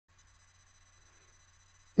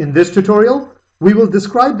In this tutorial, we will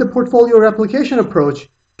describe the portfolio replication approach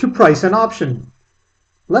to price an option.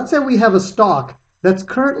 Let's say we have a stock that's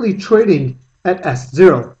currently trading at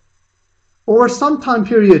S0. Over some time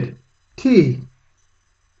period T,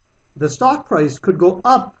 the stock price could go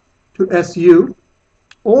up to SU,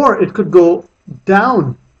 or it could go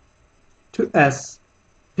down to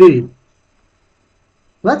SD.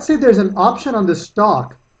 Let's say there's an option on this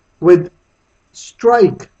stock with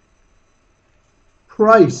strike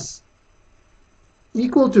price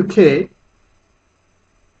equal to K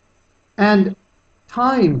and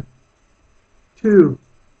time to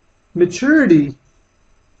maturity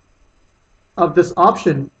of this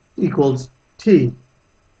option equals T.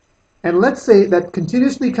 And let's say that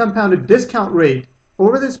continuously compounded discount rate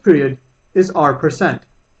over this period is R%.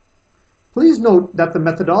 Please note that the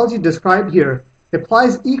methodology described here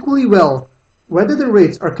applies equally well whether the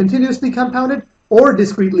rates are continuously compounded or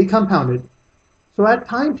discretely compounded. So at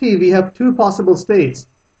time t, we have two possible states.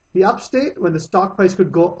 The up state, when the stock price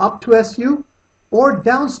could go up to SU, or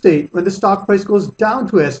down state, when the stock price goes down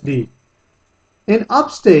to SD. In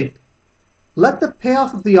up state, let the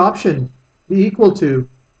payoff of the option be equal to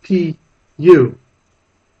PU.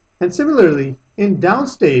 And similarly, in down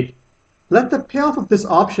state, let the payoff of this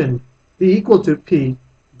option be equal to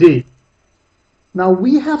PD. Now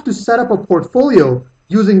we have to set up a portfolio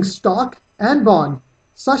using stock and bond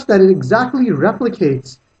such that it exactly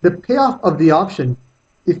replicates the payoff of the option.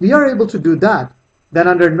 If we are able to do that, then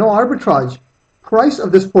under no arbitrage, price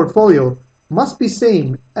of this portfolio must be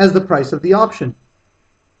same as the price of the option.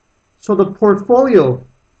 So the portfolio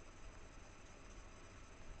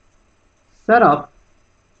setup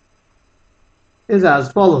is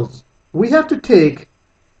as follows. We have to take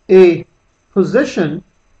a position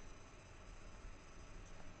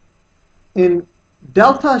in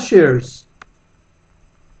delta shares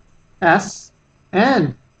S,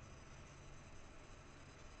 and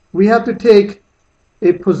we have to take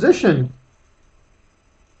a position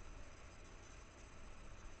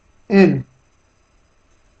in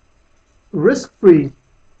risk-free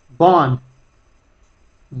bond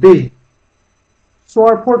B. So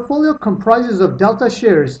our portfolio comprises of delta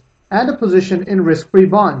shares and a position in risk-free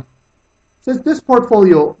bond. Since this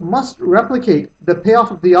portfolio must replicate the payoff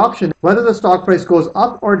of the option whether the stock price goes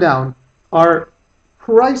up or down, our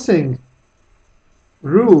pricing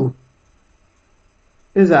rule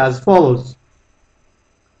is as follows.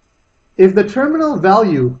 If the terminal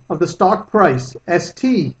value of the stock price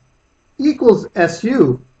ST equals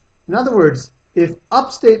SU, in other words, if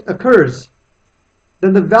upstate occurs,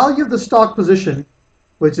 then the value of the stock position,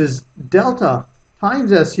 which is delta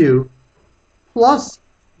times SU, plus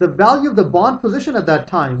the value of the bond position at that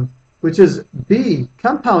time, which is B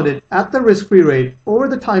compounded at the risk-free rate over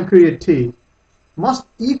the time period T, must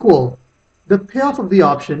equal the payoff of the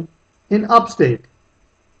option in upstate.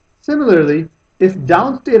 Similarly, if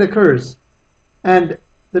downstate occurs and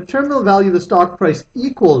the terminal value of the stock price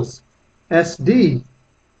equals SD,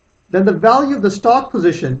 then the value of the stock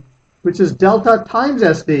position, which is delta times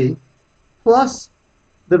SD, plus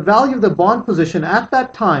the value of the bond position at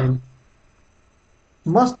that time,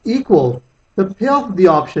 must equal the payoff of the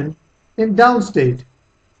option in downstate.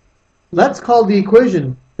 Let's call the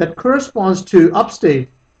equation that corresponds to upstate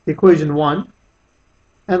equation 1,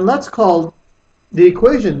 and let's call the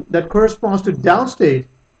equation that corresponds to downstate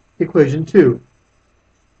equation 2.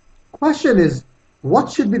 Question is,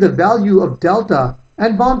 what should be the value of delta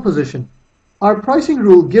and bond position? Our pricing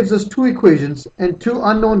rule gives us two equations and two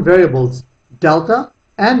unknown variables, delta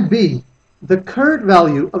and B, the current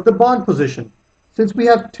value of the bond position. Since we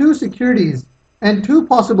have two securities and two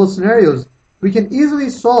possible scenarios, we can easily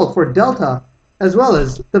solve for delta as well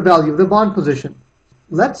as the value of the bond position.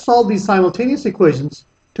 Let's solve these simultaneous equations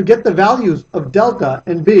to get the values of delta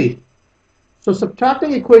and B. So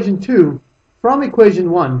subtracting equation 2 from equation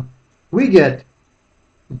 1, we get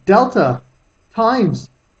delta times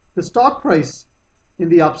the stock price in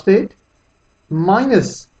the upstate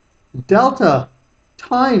minus delta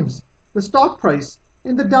times the stock price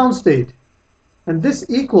in the downstate. And this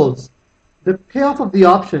equals the payoff of the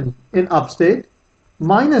option in upstate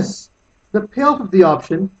minus the payoff of the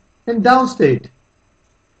option in downstate.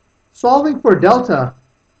 Solving for delta,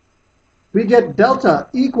 we get delta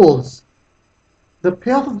equals the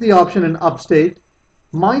payoff of the option in upstate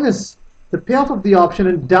minus the payoff of the option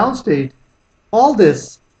in downstate, all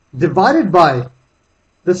this divided by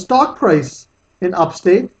the stock price in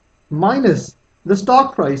upstate minus the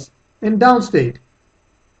stock price in downstate.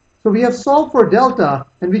 So we have solved for delta,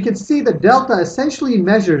 and we can see that delta essentially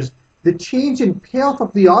measures the change in payoff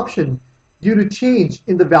of the option due to change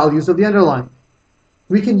in the values of the underlying.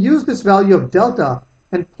 We can use this value of delta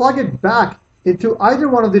and plug it back into either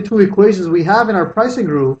one of the two equations we have in our pricing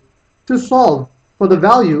rule to solve for the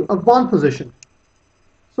value of bond position.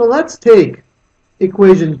 So let's take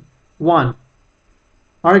equation 1.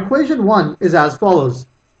 Our equation 1 is as follows.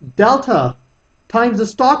 Delta times the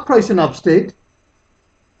stock price in upstate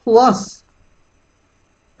plus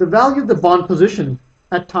the value of the bond position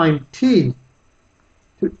at time t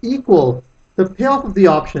to equal the payoff of the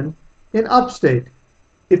option in upstate.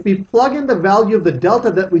 If we plug in the value of the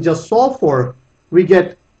delta that we just solved for, we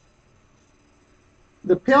get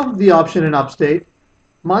the payoff of the option in upstate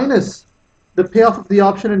minus the payoff of the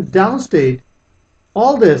option in downstate.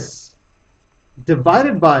 All this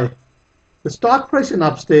divided by the stock price in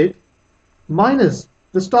upstate minus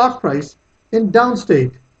the stock price in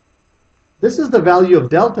downstate. This is the value of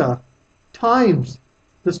delta times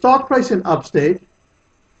the stock price in upstate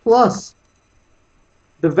plus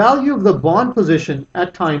the value of the bond position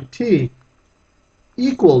at time t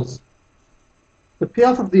equals the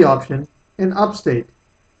payoff of the option in upstate.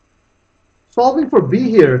 Solving for b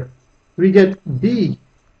here, we get b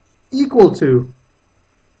equal to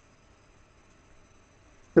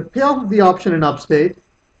the payoff of the option in upstate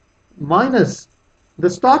minus the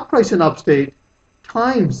stock price in upstate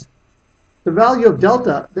times the value of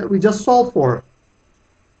delta that we just solved for.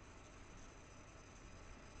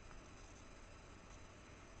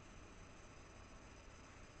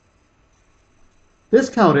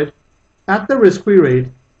 Discounted at the risk-free rate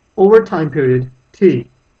over time period t.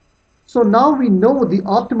 So now we know the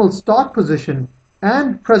optimal stock position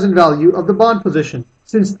and present value of the bond position.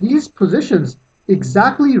 Since these positions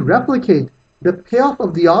exactly replicate the payoff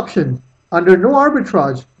of the option under no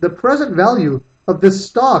arbitrage, the present value of the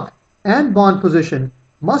stock and bond position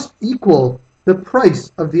must equal the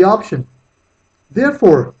price of the option.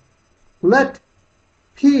 Therefore, let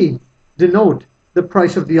P denote the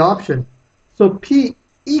price of the option. So P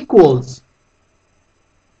equals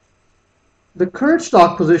the current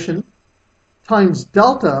stock position times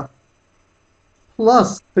delta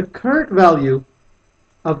plus the current value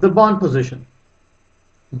of the bond position.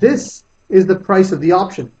 This is the price of the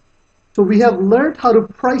option. So we have learned how to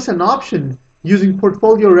price an option using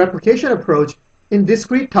portfolio replication approach in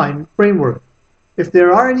discrete time framework. If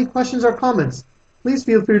there are any questions or comments, please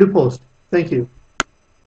feel free to post. Thank you.